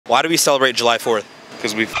Why do we celebrate July 4th?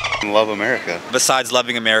 Because we love America. Besides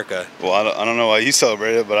loving America. Well, I don't know why you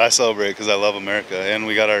celebrate it, but I celebrate it because I love America. And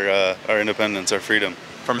we got our independence, our freedom.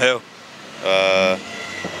 From who?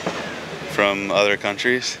 From other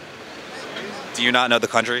countries. Do you not know the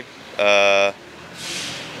country?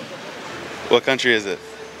 What country is it?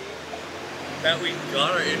 That we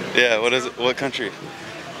got our independence. Yeah, what is it? What country?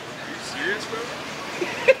 Are you serious,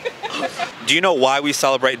 bro? Do you know why we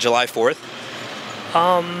celebrate July 4th?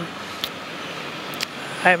 I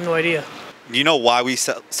have no idea. Do you know why we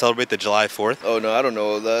celebrate the July 4th? Oh, no, I don't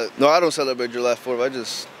know that. No, I don't celebrate July 4th. I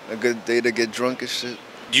just a good day to get drunk and shit.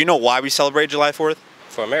 Do you know why we celebrate July 4th?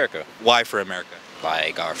 For America. Why for America?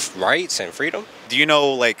 Like our rights and freedom. Do you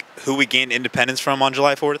know like who we gained independence from on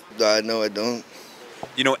July 4th? No, I don't.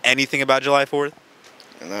 You know anything about July 4th?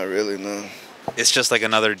 Not really, no. It's just like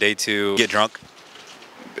another day to get drunk?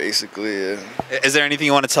 Basically, yeah. Is there anything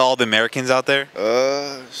you want to tell all the Americans out there?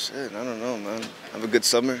 Shit, I don't know, man. Have a good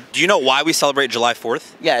summer. Do you know why we celebrate July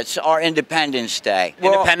 4th? Yeah, it's our Independence Day.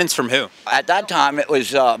 Independence from who? At that time, it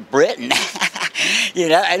was Britain. You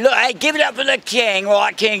know, and look, hey, give it up for the king,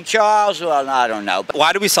 what, King Charles? Well, I don't know.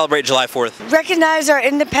 Why do we celebrate July 4th? Recognize our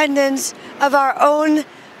independence of our own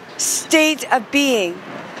state of being,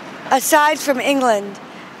 aside from England.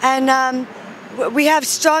 And we have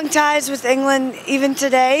strong ties with England even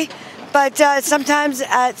today, but sometimes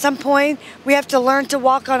at some point we have to learn to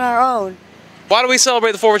walk on our own. Why do we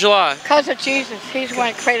celebrate the 4th of July? Because of Jesus. He's the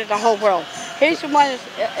one that created the whole world. He's the one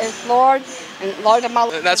that is Lord and Lord of my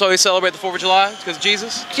life. And that's why we celebrate the 4th of July? Because of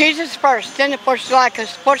Jesus? Jesus first, then the 4th of July, because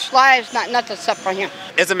 4th of July is not nothing except for him.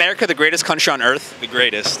 Is America the greatest country on earth? The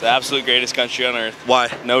greatest, the absolute greatest country on earth. Why?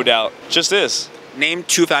 No doubt. Just is. Name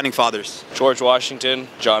 2 founding fathers. George Washington,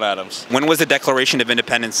 John Adams. When was the Declaration of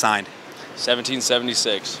Independence signed?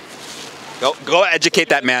 1776. Go educate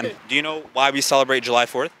that man. Do you know why we celebrate July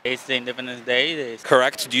 4th? It's the Independence Day.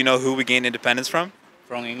 Correct. Do you know who we gained independence from?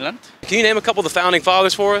 From England. Can you name a couple of the founding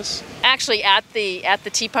fathers for us? Actually, at the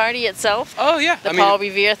Tea Party itself. Oh yeah, the Paul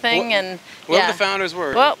Revere thing, and what the founders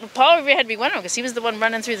were. Well, Paul Revere had to be one of them because he was the one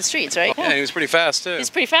running through the streets, right? Yeah, he was pretty fast too. He's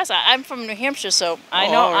pretty fast. I'm from New Hampshire, so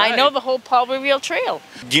I right. know the whole Paul Revere Trail.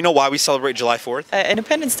 Do you know why we celebrate July 4th?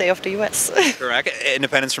 Independence Day of the U.S. Correct.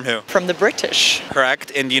 Independence from who? From the British.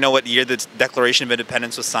 Correct. And do you know what year the Declaration of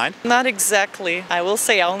Independence was signed? Not exactly. I will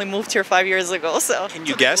say I only moved here 5 years ago, so. Can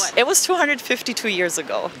you guess? It was 252 years ago.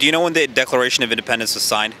 Do you know when the Declaration of Independence was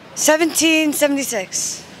signed?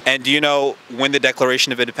 1776. And do you know when the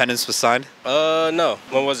Declaration of Independence was signed? No.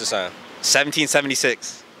 When was it signed?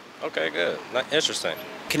 1776. Okay, good. Interesting.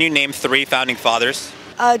 Can you name 3 founding fathers?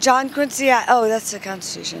 John Quincy. Oh, that's the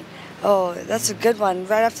Constitution. Oh, that's a good one.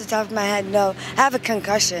 Right off the top of my head, no. I have a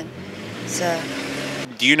concussion. So.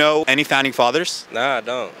 Do you know any founding fathers? Nah, I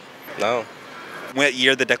don't. No. What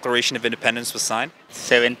year the Declaration of Independence was signed?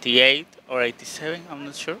 78 or 87, I'm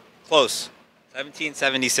not sure. Close.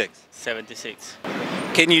 1776. 76.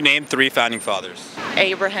 Can you name 3 founding fathers?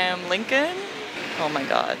 Abraham Lincoln. Oh my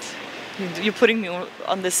God. You're putting me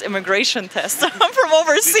on this immigration test. I'm from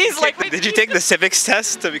overseas. Did you take the civics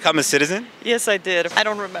test to become a citizen? Yes, I did. I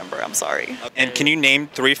don't remember. I'm sorry. And can you name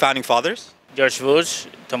 3 founding fathers? George Bush,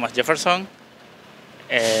 Thomas Jefferson.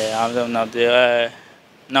 I don't know the.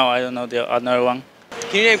 No, I don't know the other one.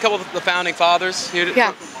 Can you name a couple of the founding fathers?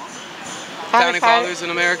 Yeah. Founding fathers in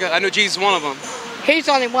America? I know Jesus is one of them. He's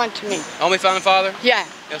the only one to me. Only founding father? Yeah.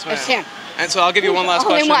 Yes, ma'am. It's him. And so I'll give you one last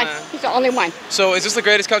question. He's the only one. So is this the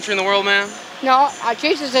greatest country in the world, ma'am? No,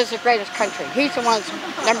 Jesus is the greatest country. He's the one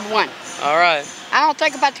that's number one. All right. I don't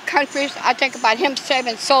think about the countries. I think about him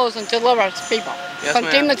saving souls and delivering people from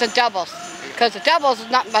demons and devils. Because the devils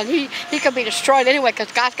is nothing but he could be destroyed anyway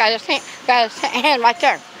because God's got his hand right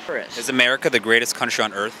there. Is America the greatest country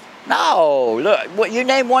on earth? No, look, you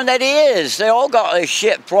name one that is. They all got their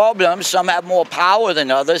shit problems. Some have more power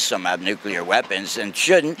than others. Some have nuclear weapons and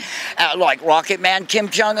shouldn't. Like Rocket Man Kim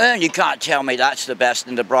Jong-un, you can't tell me that's the best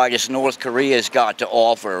and the brightest North Korea's got to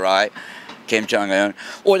offer, right? Kim Jong-un.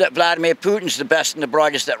 Or that Vladimir Putin's the best and the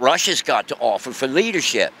brightest that Russia's got to offer for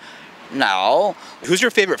leadership. No. Who's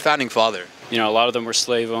your favorite founding father? You know, a lot of them were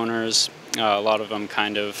slave owners. A lot of them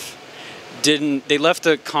kind of they left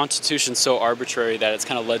the Constitution so arbitrary that it's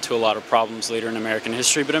kind of led to a lot of problems later in American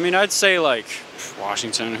history. But I mean, I'd say like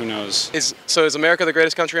Washington, who knows? So is America the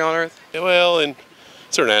greatest country on earth? Well, in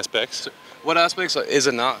certain aspects. What aspects is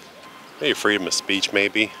it not? Maybe freedom of speech,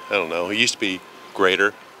 maybe. I don't know. It used to be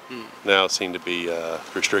greater. Now it seemed to be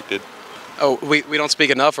restricted. Oh, we don't speak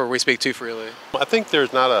enough, or we speak too freely? I think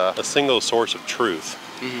there's not a single source of truth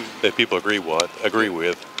that people agree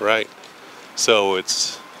with, right? So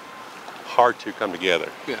it's hard to come together.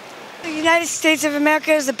 Yeah. The United States of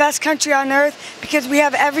America is the best country on earth because we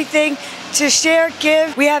have everything to share,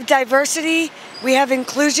 give. We have diversity, we have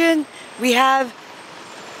inclusion, we have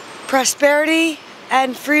prosperity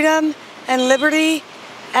and freedom and liberty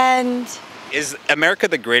and... Is America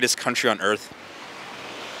the greatest country on earth?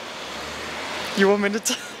 You want me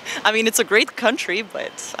to I mean, it's a great country,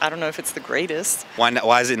 but I don't know if it's the greatest.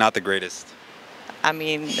 Why is it not the greatest? I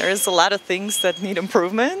mean, there's a lot of things that need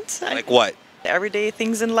improvement. Like what? Everyday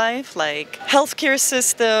things in life, like healthcare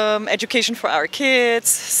system, education for our kids,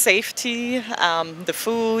 safety, the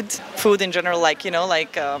food in general, like, you know,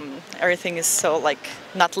 like everything is so like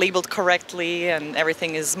not labeled correctly and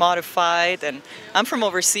everything is modified. And I'm from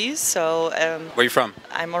overseas, so... Where are you from?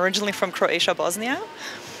 I'm originally from Croatia, Bosnia.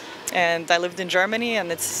 And I lived in Germany, and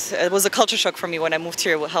it was a culture shock for me when I moved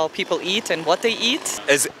here, how people eat and what they eat.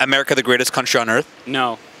 Is America the greatest country on earth?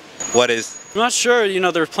 No. What is? I'm not sure. You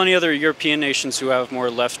know, there are plenty of other European nations who have more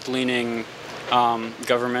left-leaning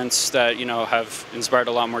governments that, you know, have inspired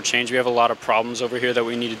a lot more change. We have a lot of problems over here that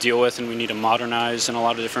we need to deal with, and we need to modernize in a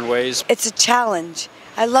lot of different ways. It's a challenge.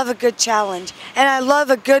 I love a good challenge, and I love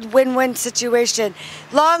a good win-win situation.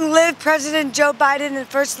 Long live President Joe Biden and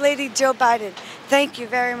First Lady Joe Biden. Thank you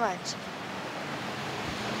very much.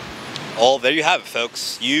 Oh, there you have it,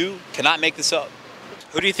 folks. You cannot make this up.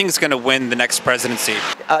 Who do you think is going to win the next presidency?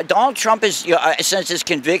 Donald Trump is, since his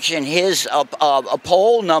conviction, his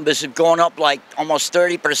poll numbers have gone up like almost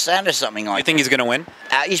 30% or something like that. You think he's going to win?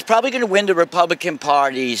 He's probably going to win the Republican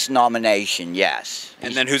Party's nomination, yes.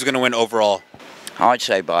 And then who's going to win overall? I'd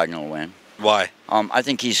say Biden will win. Why? I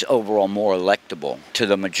think he's overall more electable to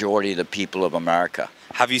the majority of the people of America.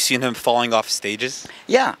 Have you seen him falling off stages?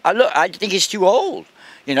 Yeah, I think he's too old.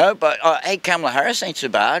 You know, but hey, Kamala Harris ain't so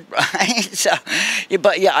bad, right? So, yeah,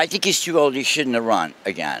 but yeah, I think he's too old. He shouldn't have run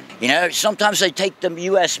again. You know, sometimes they take the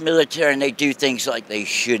U.S. military and they do things like they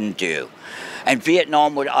shouldn't do. And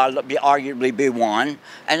Vietnam would arguably be one.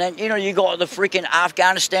 And then, you know, you go to the freaking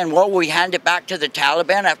Afghanistan war, we hand it back to the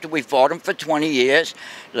Taliban after we fought them for 20 years.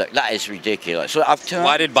 Look, that is ridiculous. So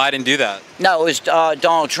why did Biden do that? No, it was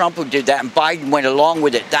Donald Trump who did that, and Biden went along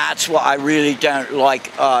with it. That's what I really don't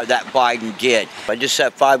like that Biden did. I just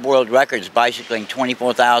set 5 world records, bicycling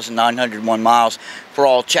 24,901 miles for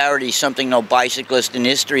all charities, something no bicyclist in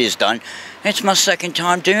history has done. It's my second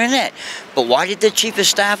time doing it. But why did the Chief of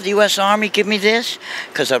Staff of the U.S. Army give me this?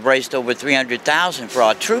 Because I've raised over $300,000 for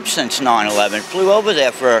our troops since 9/11. Flew over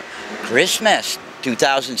there for Christmas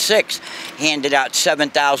 2006. Handed out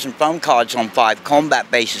 7,000 phone cards on 5 combat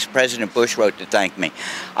bases. President Bush wrote to thank me.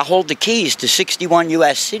 I hold the keys to 61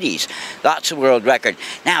 U.S. cities. That's a world record.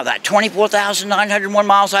 Now, that 24,901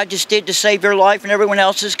 miles I just did to save your life and everyone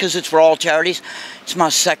else's, because it's for all charities, it's my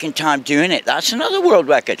second time doing it. That's another world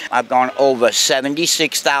record. I've gone over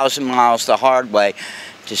 76,000 miles the hard way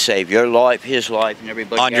to save your life, his life, and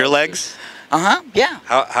everybody else's. On your legs? Uh-huh, yeah.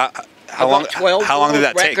 How long did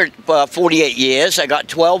that take? 48 years. I got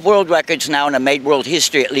 12 world records now, and I made world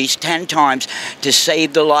history at least 10 times to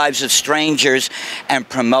save the lives of strangers and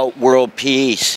promote world peace.